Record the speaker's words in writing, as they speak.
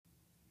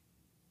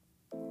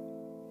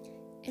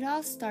It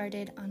all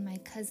started on my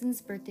cousin's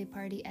birthday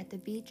party at the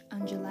beach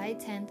on July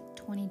 10th,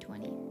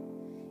 2020.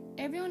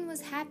 Everyone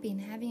was happy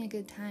and having a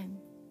good time.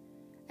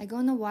 I go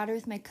in the water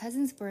with my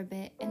cousins for a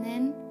bit, and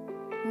then,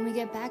 when we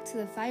get back to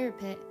the fire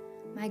pit,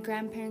 my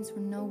grandparents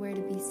were nowhere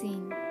to be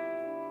seen.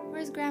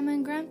 "Where's Grandma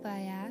and Grandpa?"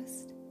 I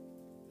asked.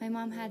 My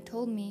mom had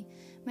told me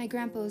my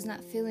grandpa was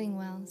not feeling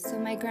well, so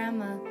my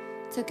grandma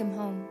took him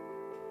home.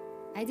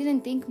 I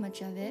didn't think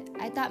much of it.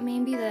 I thought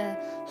maybe the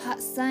hot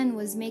sun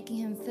was making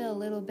him feel a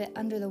little bit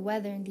under the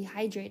weather and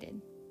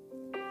dehydrated.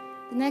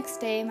 The next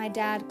day, my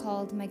dad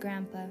called my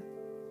grandpa.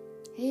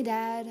 "Hey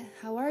Dad,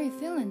 how are you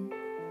feeling?"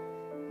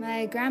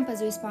 My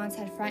grandpa's response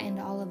had frightened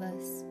all of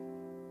us.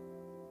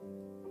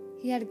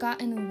 He had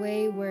gotten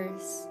way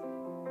worse.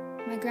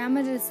 My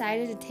grandma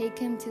decided to take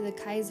him to the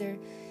Kaiser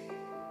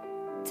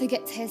to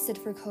get tested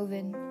for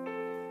COVID.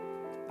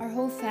 Our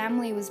whole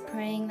family was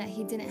praying that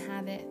he didn't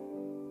have it.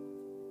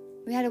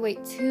 We had to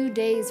wait 2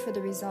 days for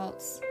the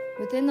results.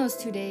 Within those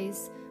 2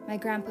 days, my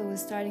grandpa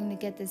was starting to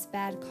get this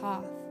bad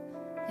cough,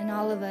 and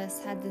all of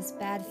us had this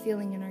bad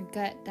feeling in our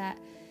gut that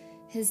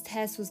his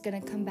test was going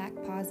to come back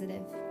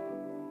positive.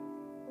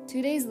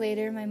 2 days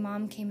later, my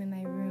mom came in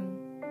my room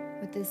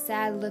with this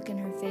sad look in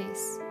her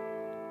face.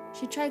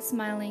 She tried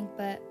smiling,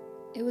 but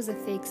it was a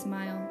fake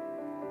smile.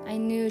 I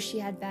knew she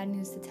had bad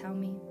news to tell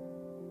me.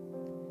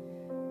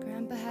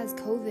 "Grandpa has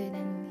COVID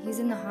and he's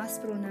in the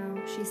hospital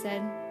now," she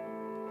said.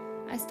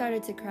 I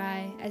started to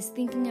cry as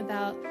thinking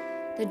about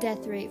the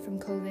death rate from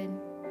COVID.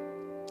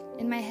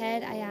 In my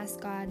head, I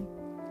asked God,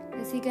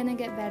 "Is he gonna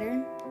get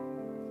better?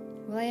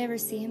 Will I ever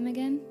see him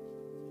again?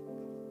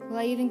 Will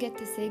I even get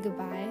to say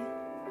goodbye?"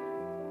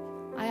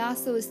 I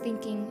also was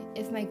thinking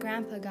if my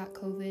grandpa got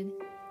COVID,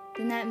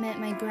 then that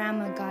meant my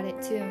grandma got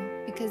it too,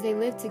 because they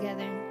lived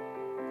together.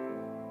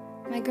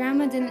 My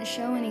grandma didn't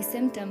show any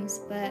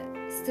symptoms, but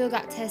still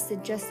got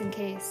tested just in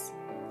case.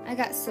 I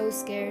got so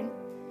scared.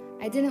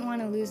 I didn't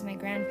want to lose my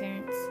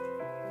grandparents.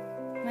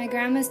 My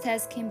grandma's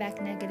test came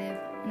back negative,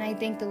 and I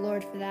thanked the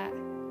Lord for that.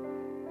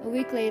 A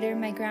week later,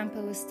 my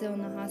grandpa was still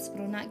in the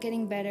hospital, not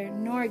getting better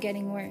nor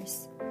getting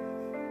worse.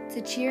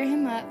 To cheer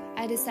him up,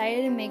 I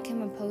decided to make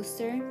him a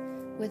poster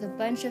with a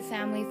bunch of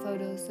family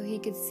photos so he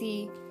could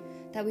see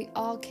that we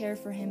all care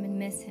for him and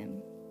miss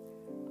him.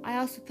 I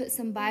also put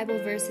some Bible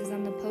verses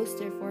on the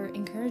poster for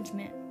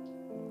encouragement.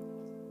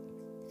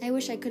 I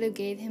wish I could have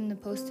gave him the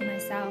poster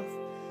myself,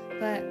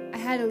 but I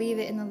had to leave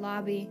it in the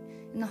lobby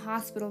in the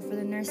hospital for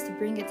the nurse to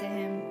bring it to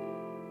him.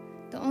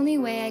 The only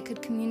way I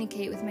could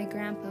communicate with my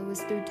grandpa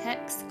was through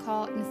text,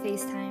 call, and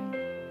FaceTime.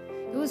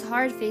 It was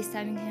hard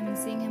FaceTiming him and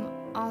seeing him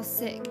all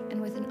sick and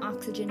with an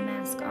oxygen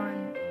mask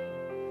on.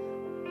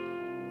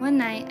 One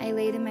night, I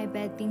laid in my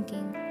bed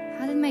thinking,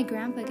 how did my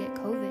grandpa get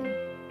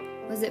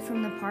COVID? Was it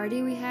from the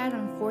party we had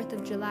on 4th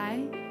of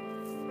July?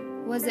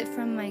 Was it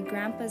from my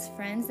grandpa's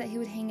friends that he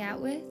would hang out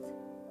with?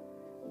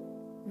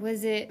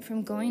 Was it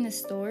from going to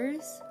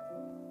stores?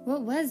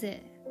 What was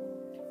it?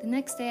 The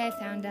next day I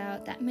found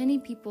out that many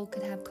people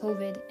could have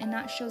COVID and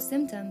not show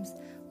symptoms,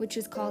 which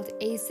is called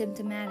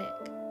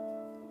asymptomatic.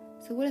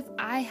 So what if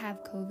I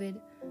have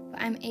COVID,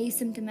 but I'm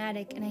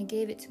asymptomatic and I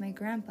gave it to my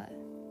grandpa?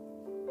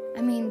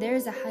 I mean,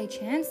 there's a high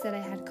chance that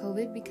I had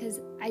COVID because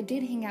I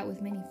did hang out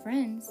with many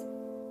friends.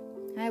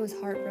 I was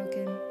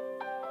heartbroken.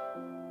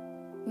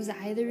 Was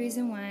I the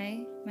reason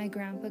why my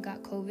grandpa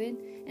got COVID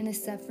and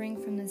is suffering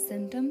from the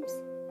symptoms?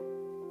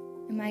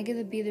 Am I going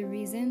to be the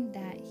reason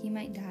that he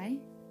might die?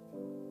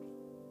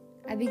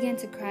 I began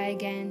to cry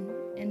again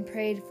and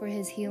prayed for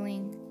his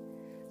healing.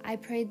 I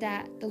prayed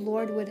that the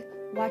Lord would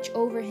watch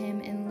over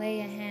him and lay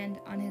a hand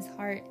on his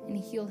heart and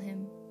heal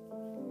him.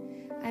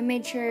 I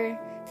made sure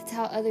to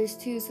tell others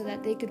too so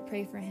that they could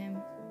pray for him.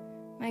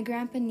 My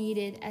grandpa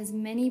needed as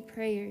many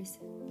prayers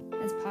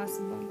as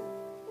possible.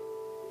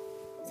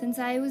 Since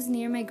I was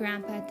near my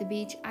grandpa at the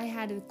beach, I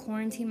had to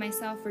quarantine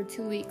myself for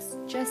 2 weeks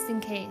just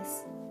in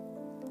case.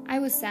 I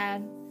was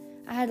sad.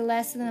 I had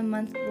less than a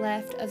month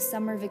left of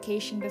summer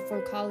vacation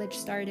before college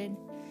started,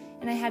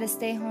 and I had to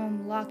stay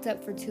home locked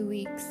up for 2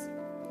 weeks.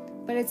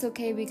 But it's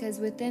okay because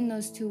within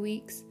those 2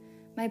 weeks,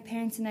 my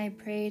parents and I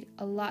prayed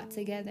a lot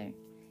together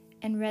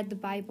and read the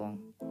Bible,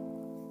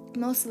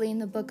 mostly in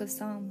the book of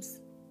Psalms.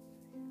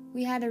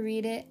 We had to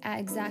read it at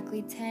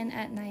exactly 10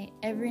 at night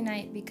every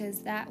night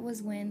because that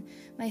was when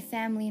my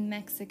family in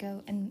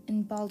Mexico and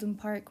in Baldwin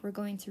Park were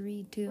going to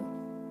read too.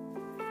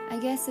 I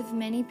guess if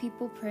many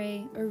people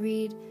pray or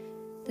read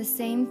the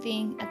same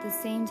thing at the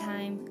same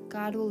time,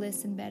 God will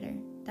listen better.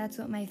 That's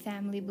what my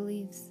family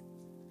believes.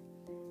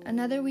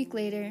 Another week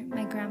later,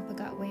 my grandpa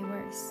got way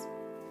worse.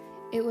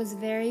 It was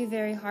very,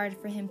 very hard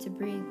for him to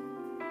breathe.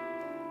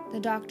 The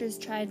doctors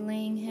tried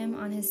laying him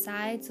on his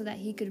side so that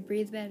he could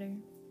breathe better,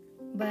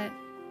 but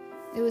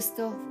it was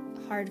still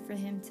hard for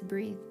him to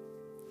breathe.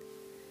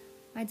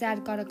 My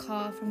dad got a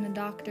call from the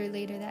doctor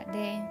later that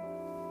day.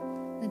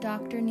 The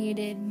doctor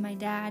needed my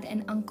dad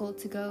and uncle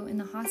to go in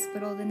the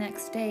hospital the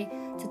next day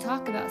to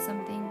talk about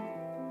something.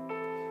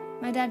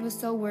 My dad was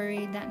so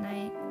worried that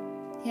night.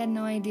 He had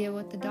no idea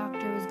what the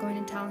doctor was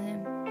going to tell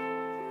him.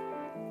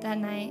 That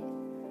night,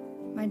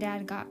 my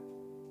dad got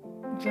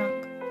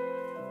drunk.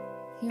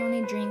 He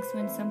only drinks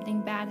when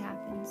something bad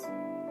happens.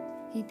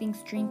 He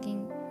thinks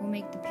drinking will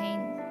make the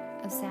pain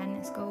of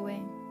sadness go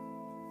away.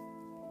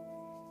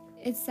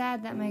 It's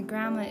sad that my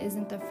grandma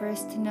isn't the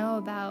first to know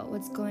about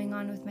what's going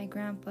on with my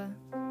grandpa.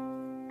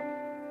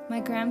 My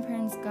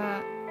grandparents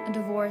got a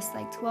divorce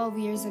like 12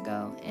 years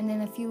ago, and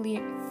then a few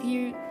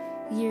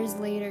years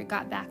later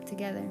got back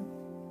together.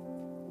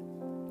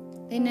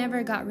 They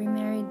never got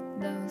remarried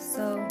though,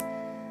 so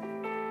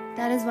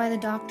that is why the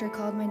doctor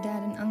called my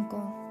dad and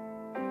uncle.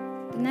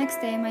 The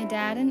next day, my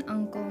dad and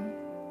uncle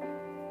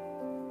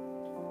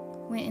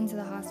went into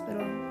the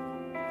hospital.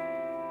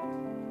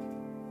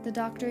 The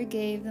doctor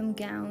gave them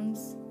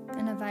gowns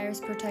and a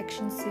virus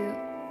protection suit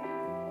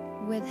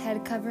with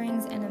head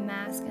coverings and a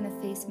mask and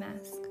a face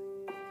mask.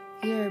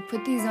 "Here,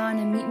 put these on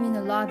and meet me in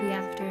the lobby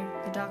after,"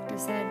 the doctor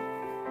said.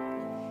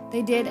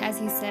 They did as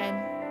he said.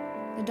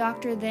 The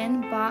doctor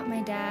then brought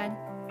my dad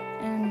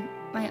and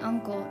my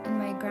uncle in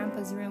my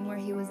grandpa's room where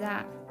he was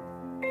at.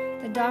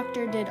 The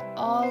doctor did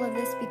all of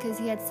this because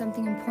he had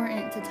something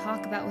important to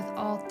talk about with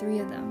all three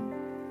of them.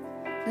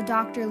 The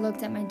doctor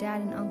looked at my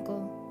dad and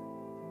uncle.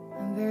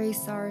 "I'm very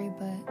sorry,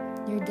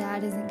 but your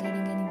dad isn't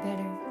getting any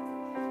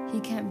better. He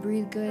can't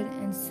breathe good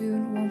and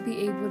soon won't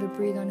be able to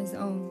breathe on his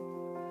own.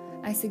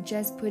 I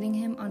suggest putting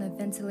him on a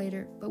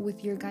ventilator, but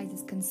with your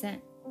guys'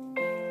 consent."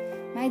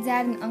 My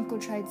dad and uncle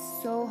tried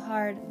so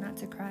hard not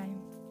to cry.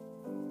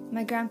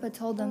 My grandpa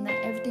told them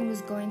that everything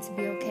was going to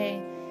be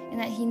okay and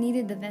that he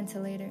needed the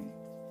ventilator.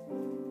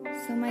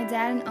 So my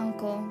dad and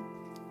uncle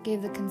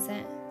gave the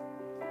consent.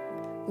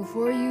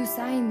 "Before you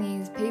sign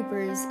these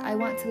papers, I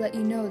want to let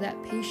you know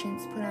that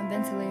patients put on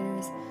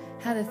ventilators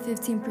have a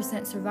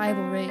 15%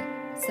 survival rate,"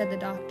 said the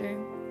doctor.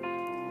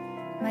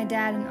 My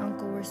dad and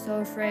uncle were so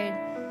afraid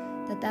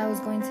that was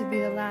going to be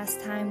the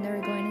last time they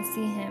were going to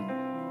see him,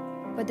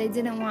 but they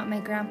didn't want my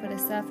grandpa to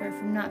suffer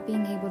from not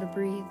being able to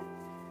breathe.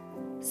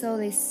 So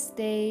they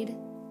stayed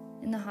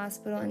in the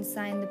hospital and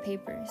signed the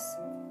papers.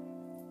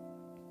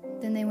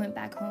 Then they went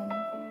back home.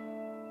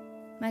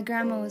 My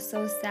grandma was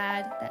so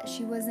sad that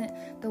she wasn't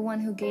the one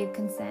who gave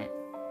consent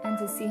and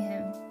to see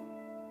him.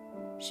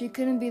 She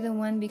couldn't be the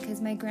one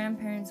because my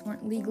grandparents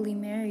weren't legally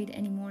married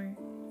anymore.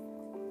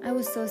 I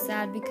was so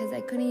sad because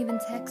I couldn't even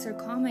text or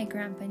call my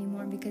grandpa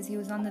anymore because he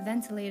was on the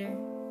ventilator.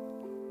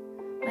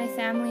 My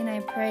family and I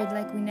prayed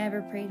like we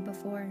never prayed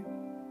before.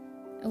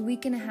 A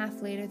week and a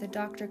half later, the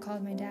doctor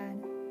called my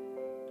dad.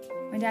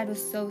 My dad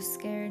was so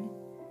scared.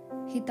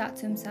 He thought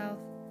to himself,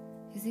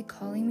 "Is he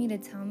calling me to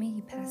tell me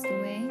he passed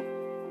away?"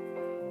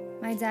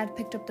 My dad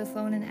picked up the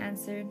phone and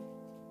answered.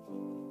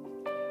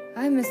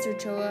 "Hi, Mr.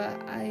 Choa.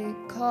 I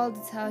called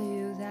to tell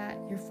you that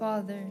your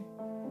father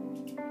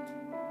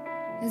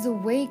is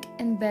awake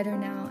and better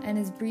now and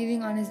is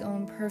breathing on his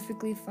own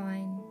perfectly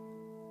fine,"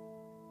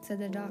 said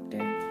the doctor.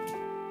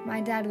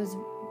 My dad was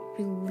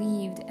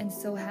relieved and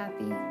so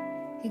happy.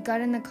 He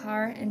got in the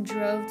car and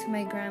drove to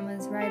my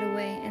grandma's right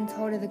away and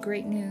told her the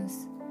great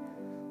news.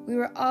 We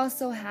were all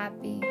so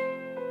happy.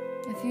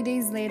 A few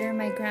days later,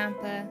 my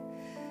grandpa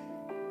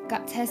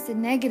got tested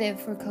negative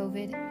for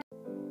COVID.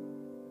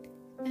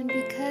 And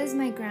because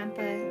my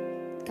grandpa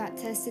got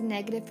tested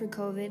negative for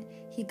COVID,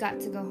 he got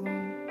to go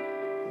home.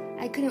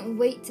 I couldn't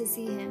wait to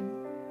see him.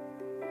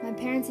 My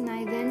parents and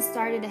I then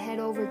started to head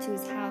over to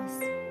his house.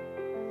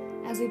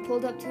 As we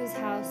pulled up to his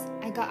house,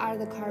 I got out of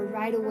the car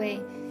right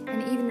away and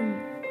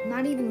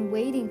not even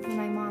waiting for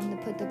my mom to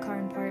put the car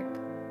in park.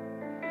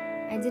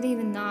 I didn't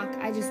even knock,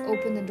 I just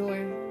opened the door.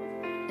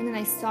 And then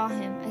I saw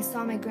him. I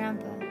saw my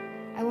grandpa.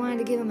 I wanted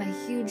to give him a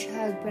huge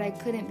hug, but I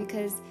couldn't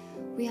because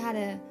we had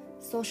to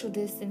social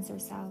distance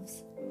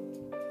ourselves.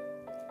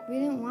 We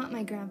didn't want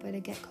my grandpa to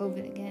get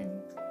COVID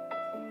again.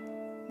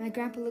 My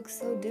grandpa looked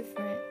so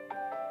different.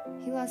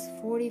 He lost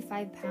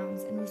 45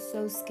 pounds and was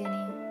so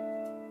skinny.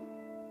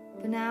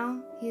 But now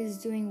he is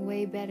doing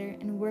way better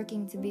and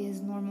working to be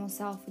his normal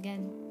self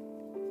again.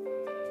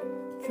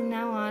 From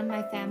now on,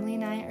 my family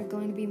and I are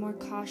going to be more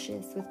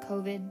cautious with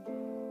COVID.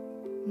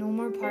 No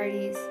more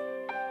parties,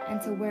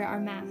 and to wear our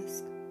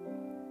mask.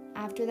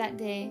 After that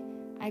day,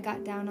 I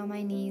got down on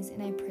my knees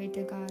and I prayed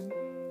to God.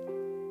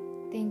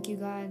 Thank you,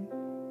 God,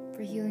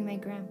 for healing my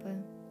grandpa.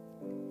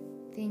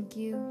 Thank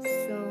you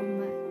so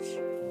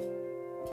much.